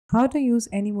How to use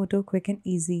Animoto quick and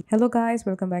easy. Hello guys,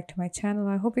 welcome back to my channel.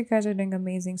 I hope you guys are doing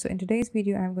amazing. So in today's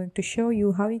video, I'm going to show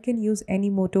you how you can use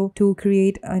Animoto to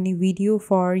create any video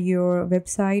for your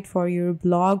website, for your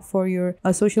blog, for your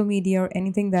social media, or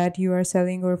anything that you are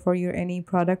selling, or for your any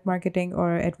product marketing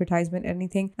or advertisement,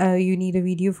 anything you need a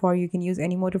video for. You can use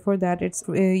Animoto for that. It's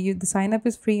the sign up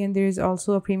is free, and there is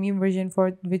also a premium version for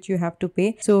which you have to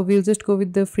pay. So we'll just go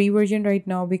with the free version right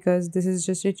now because this is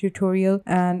just a tutorial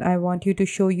and I want you to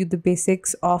show you the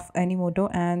basics of Animoto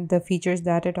and the features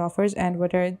that it offers, and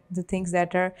what are the things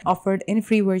that are offered in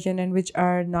free version and which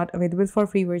are not available for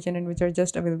free version and which are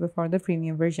just available for the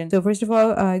premium version. So first of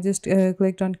all, I just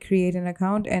clicked on create an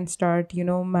account and start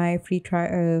my free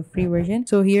version.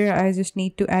 So here I just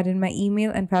need to add in my email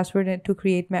and password to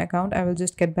create my account. I will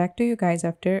just get back to you guys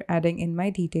after adding in my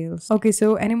details. Okay,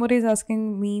 so Animoto is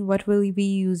asking me what will you be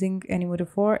using Animoto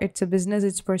for. It's a business,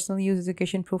 it's personal use,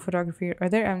 education, proof, photography, or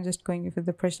other. I'm just going with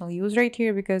the personal use right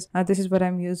here because this is what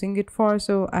I'm using it for.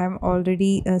 So I'm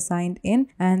already signed in,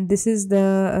 and this is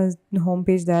the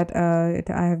homepage that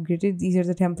I have created. These are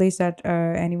the templates that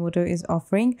Animoto is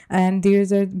offering, and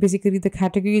these are basically the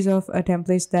categories of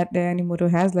templates that Animoto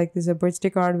has. Like there's a birthday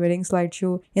card, wedding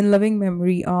slideshow, in loving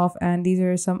memory of, and these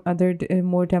are some other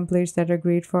more templates that are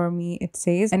great for me. It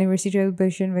says anniversary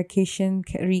celebration, vacation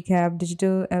recap,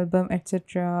 digital album,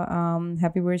 etc.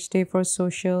 Happy birthday for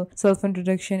social, self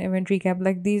introduction, event recap.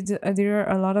 Like these there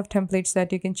are a lot of templates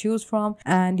that you can choose from,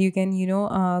 and you can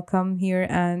come here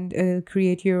and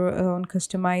create your own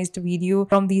customized video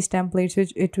from these templates,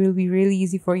 which it will be really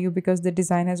easy for you because the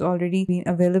design has already been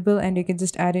available, and you can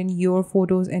just add in your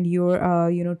photos and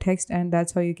your text, and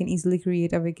that's how you can easily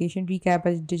create a vacation recap,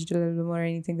 a digital album, or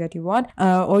anything that you want,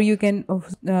 or you can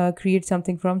create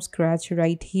something from scratch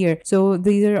right here. So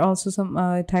these are also some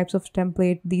types of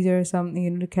template. These are some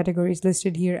categories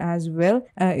listed here as well.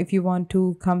 If you want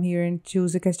to come here and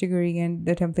choose a category, and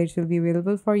the templates will be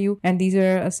available for you, and these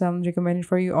are some recommended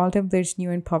for you, all templates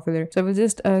new and popular. So I will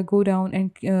just go down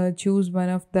and choose one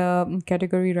of the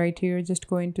category right here. Just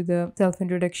go into the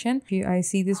self-introduction. I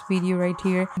see this video right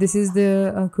here. This is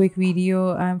the quick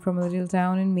video. I'm from a little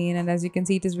town in Maine, and as you can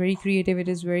see, it is very creative, it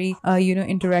is very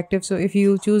interactive. So if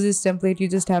you choose this template, you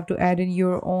just have to add in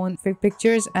your own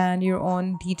pictures and your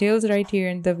own details right here,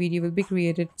 and the video will be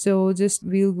created. So just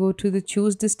we'll go to the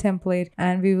choose this template,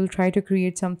 and we will try to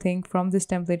create something from this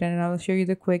template, and I'll show you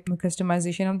the quick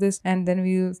customization of this, and then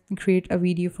we'll create a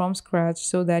video from scratch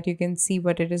so that you can see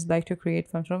what it is like to create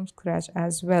from scratch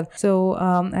as well. So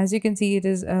as you can see, it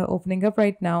is opening up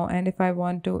right now, and if I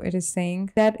want to, it is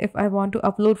saying that if I want to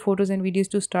upload photos and videos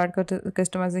to start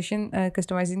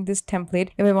customizing this template,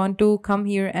 if I want to come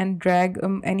here and drag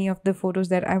any of the photos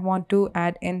that I want to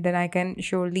add in, then I can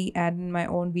surely add in my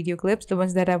own video clips, the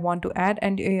ones that I want to add,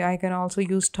 and I can also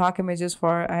use stock images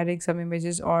for adding some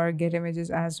images or get images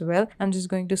as well. I'm just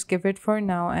going to skip it for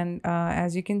now, and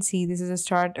as you can see, this is a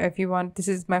start. If you want, this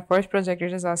is my first project.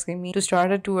 It is asking me to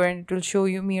start a tour, and it will show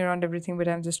you me around everything, but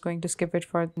I'm just going to skip it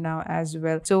for now as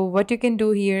well. So what you can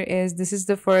do here is, this is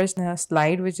the first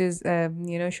slide which is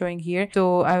showing here.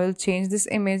 So I will change this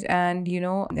image, and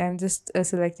I'm just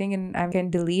selecting, and I can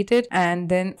delete it, and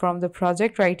then from the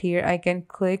project right here I can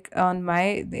click on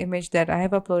the image that I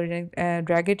have uploaded and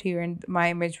drag it here, and my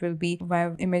image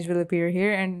will appear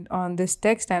here. And on this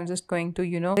text, I'm just going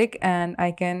to click, and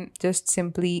I can just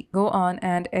simply go on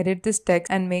and edit this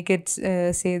text and make it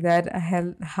say that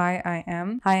hi, I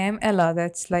am Ella.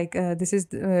 That's like this is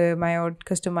my own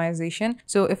customization.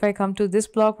 So if I come to this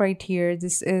block right here,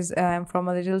 this is I'm from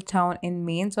a little town in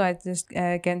Maine, so I just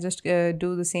can just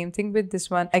do the same thing with this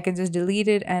one. I can just delete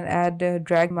it and add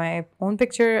drag my own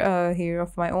picture here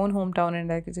of my own hometown,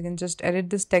 and I can just edit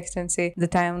this text and say the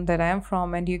town that I am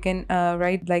from, and you can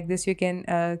write like this. You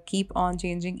can keep on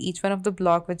changing each one of the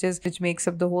block, which makes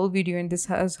up the whole video, and this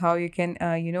is how you can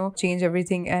change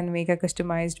everything and make a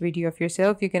customized video of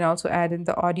yourself. You can also add in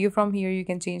the audio from here. You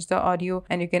can change the audio,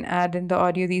 and you can add in the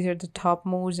audio. These are the top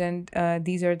modes, and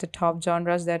these are the top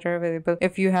genres that are available.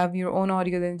 If you have your own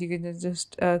audio, then you can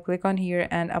just click on here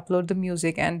and upload the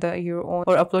music, and your own,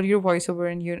 or upload your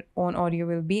voiceover, and your own audio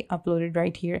will be uploaded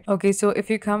right here. Okay, so if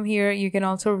you come here, you can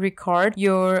also record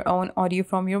your own audio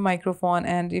from your microphone,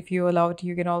 and if you allow it,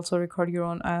 you can also record your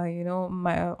own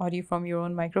audio from your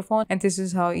own microphone, and this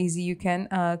is how easy you can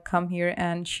come here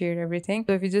and share everything.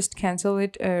 So if you just cancel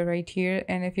it right here,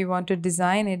 and if you want to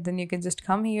design it, then you can just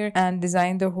come here and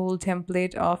design the whole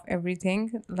template of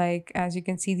everything. Like as you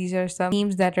can see, these are some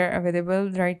themes that are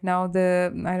available right now.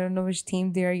 I don't know which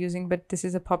theme they are using, but this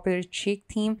is a popular chic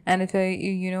theme, and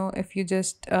if you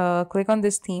just click on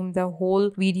this theme, the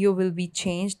whole video will be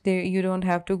changed. There you don't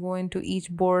have to go into each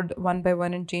board upload one by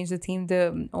one and change the theme,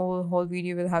 the whole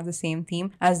video will have the same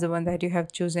theme as the one that you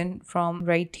have chosen from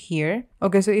right here.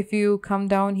 Okay, so if you come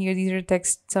down here, these are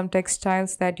some text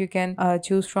styles that you can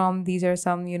choose from. These are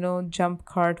some, you know, jump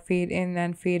cut, fade in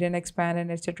and fade and expand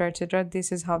and etc, etc.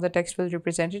 This is how the text will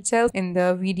represent itself in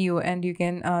the video, and you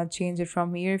can change it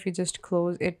from here. If you just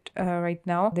close it right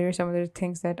now, there are some other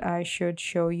things that I should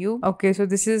show you. Okay, so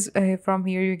this is from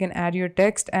here you can add your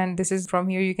text, and this is from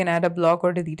here you can add a block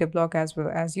or delete a block as well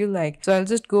as you like. So I'll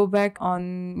just go back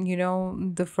on, you know,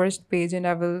 the first page, and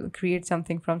I will create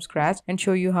something from scratch and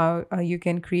show you how you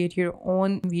can create your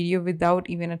own video without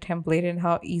even a template and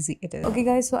how easy it is. Okay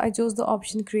guys, so I chose the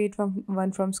option create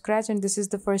one from scratch, and this is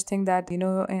the first thing that, you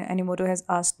know, Animoto has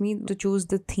asked me to choose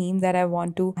the theme that I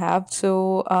want to have.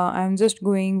 So I'm just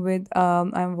going with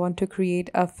I want to create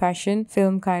a fashion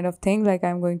film kind of thing, like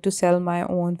I'm going to sell my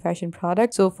own fashion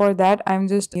product. So for that I'm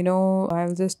just, you know,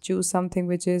 I'll just choose something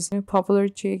which is, you know, popular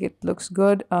chic. It looks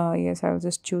good. Yes, I'll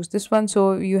just choose this one.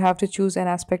 So you have to choose an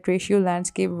aspect ratio,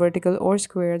 landscape, vertical or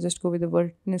square. Just go with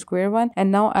the square one.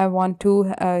 And now I want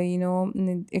to you know,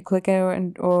 click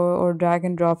or drag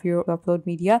and drop your upload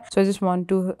media. So I just want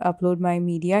to upload my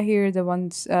media here, the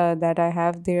ones that I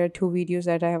have. There are 2 videos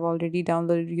that I have already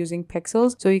downloaded using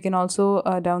Pixels. So you can also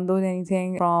download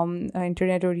anything from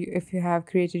internet, or if you have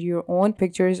created your own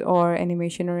pictures or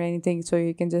animation or anything, so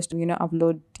you can just, you know,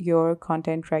 upload your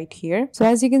content right here. So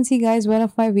as you can see guys, one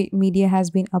of my media has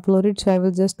been uploaded. So I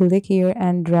will just click here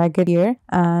and drag it here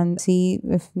and see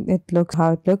if it looks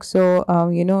how it looks. So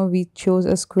you know, we chose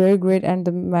a square grid,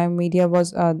 and my media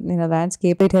was in a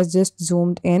landscape. It has just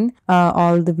zoomed in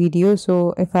all the video.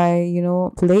 So if I, you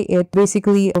know, play it,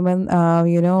 basically woman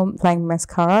you know, applying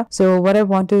mascara. So what I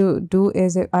want to do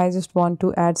is I just want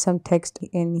to add some text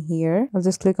in here. I'll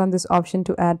just click on this option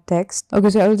to add text. Okay,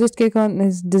 so I'll just click on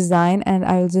this design, and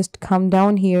I'll just come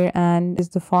down here, and is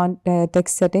the font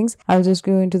text settings. I'll just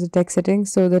go into the text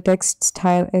settings. So the text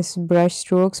style is brush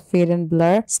strokes, fade and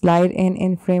blur, slide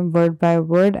in frame word by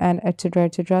word, and etc,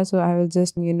 etc. So I will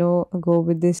just, you know, go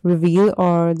with this reveal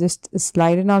or just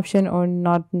slide in option, or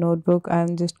not notebook.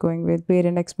 I'm just going with fade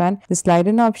and expand, the slide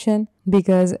in option,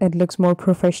 because it looks more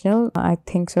professional, I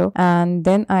think so. And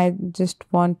then I just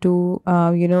want to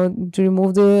you know, to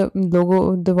remove the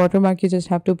logo, the watermark, you just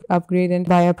have to upgrade and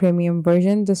buy a premium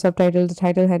version. The subtitle, the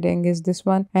title heading is this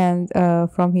one, and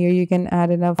from here you can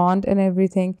add in a font and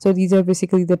everything. So these are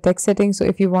basically the text settings. So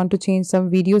if you want to change some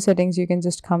video settings, you can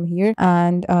just come here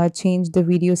and change the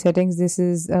video settings. This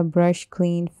is a brush,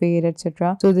 clean, fade,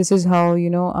 etc. So this is how, you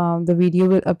know, the video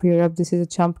will appear up. This is a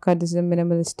jump cut, this is a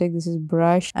minimalistic, this is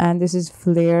brush, and this is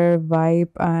flare, vibe,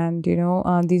 and you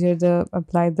know, these are the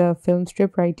apply the film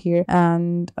strip right here,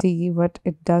 and see what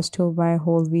it does to my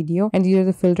whole video. And these are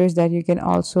the filters that you can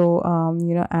also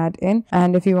you know, add in.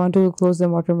 And if you want to close the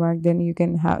watermark, then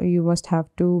you must have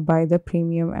to buy the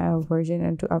premium version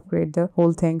and to upgrade the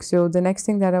whole thing. So the next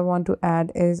thing that I want to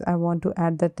add is I want to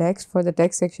add the text. For the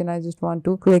text section, I just want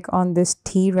to click on this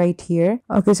T right here.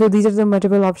 Okay, so these are the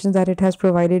multiple options that it has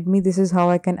provided me. This is how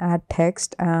I can add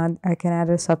text, and I can add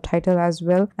a subtitle as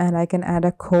well, and I can add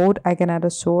a code, I can add a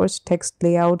source, text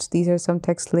layouts. These are some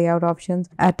text layout options.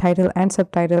 Add title and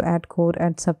subtitle, add code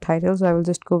and subtitle. So I will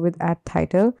just go with add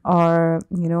title, or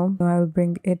you know, I will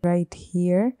bring it right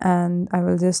here, and I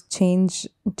will just change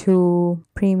to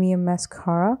premium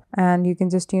mascara, and you can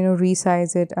just, you know,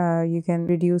 resize it. You can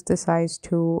reduce the size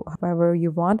to however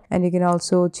you want, and you can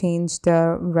also change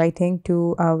the writing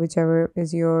to whichever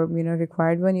is your, you know,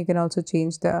 required one. You can also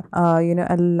change the you know,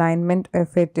 alignment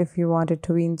of it, if you want it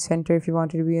to be in center, if you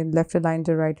want it to be in left aligned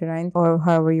or right aligned, or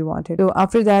however you want it. So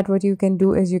after that, what you can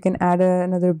do is you can add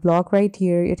another block right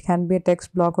here. It can be a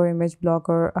text block or image block,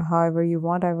 or however you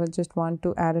want. I will just want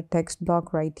to add a text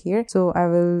block right here. So I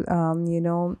will you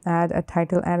know, add a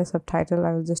title and a subtitle.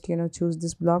 I will just, you know, choose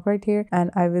this block right here,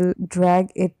 and I will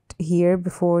drag it here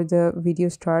before the video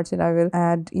starts, and I will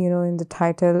add, you know, in the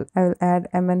title I will add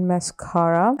MN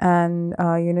mascara, and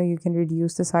you know, you can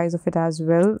reduce the size of it as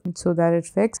well so that it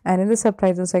fits. And in the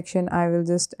subtitle section, I will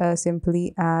just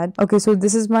simply add, okay, so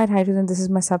this is my title and this is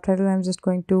my subtitle. I'm just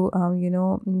going to you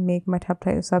know, make my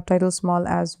subtitle small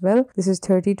as well. This is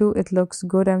 32. It looks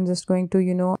good. I'm just going to,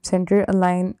 you know, center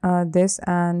align this,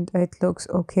 and it looks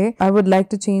okay. I would like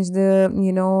to change the,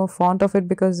 you know, font of it,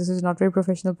 because this is not very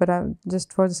professional, but I'm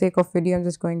just, for the sake of video, I'm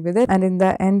just going with it. And in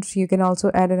the end, you can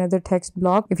also add another text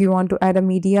block. If you want to add a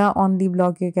media only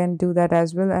block, you can do that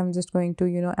as well. I'm just going to,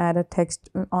 you know, add a text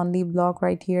only block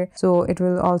right here, so it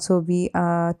will also be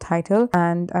a title,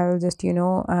 and I will just, you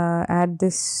know, add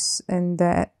this in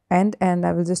the end, and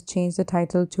I will just change the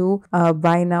title to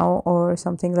buy now or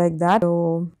something like that.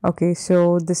 So okay,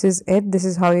 so this is it. This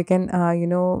is how you can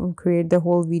create the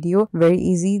whole video. Very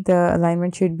easy. The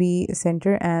alignment should be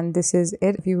center, and this is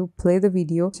it. If you play the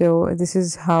video, so this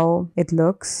is how it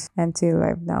looks. And say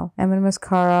live now. M&M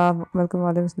mascara, welcome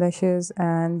audience lashes,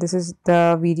 and this is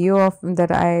the video of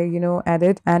that I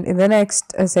added. And in the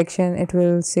next section it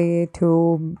will say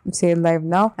to say live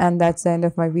now, and that's the end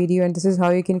of my video. And this is how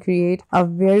you can create a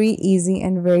very easy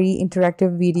and very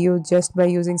interactive video just by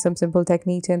using some simple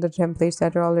techniques and the templates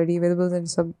that are already available, and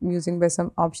some using by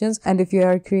some options. And if you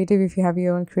are creative, if you have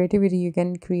your own creativity, you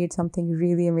can create something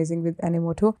really amazing with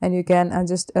Animoto. And you can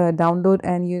just download,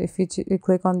 and if you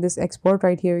click on this export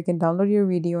right here, you can download your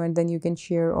video, and then you can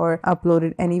share or upload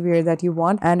it anywhere that you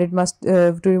want. And it must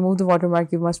to remove the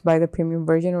watermark, you must buy the premium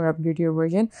version or upgrade your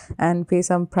version and pay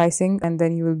some pricing, and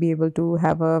then you will be able to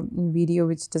have a video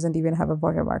which doesn't even have a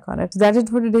watermark on it. So that's it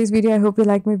for today's video. I hope you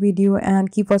like my video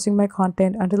and keep watching my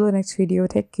content. Until the next video,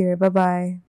 take care. Bye bye.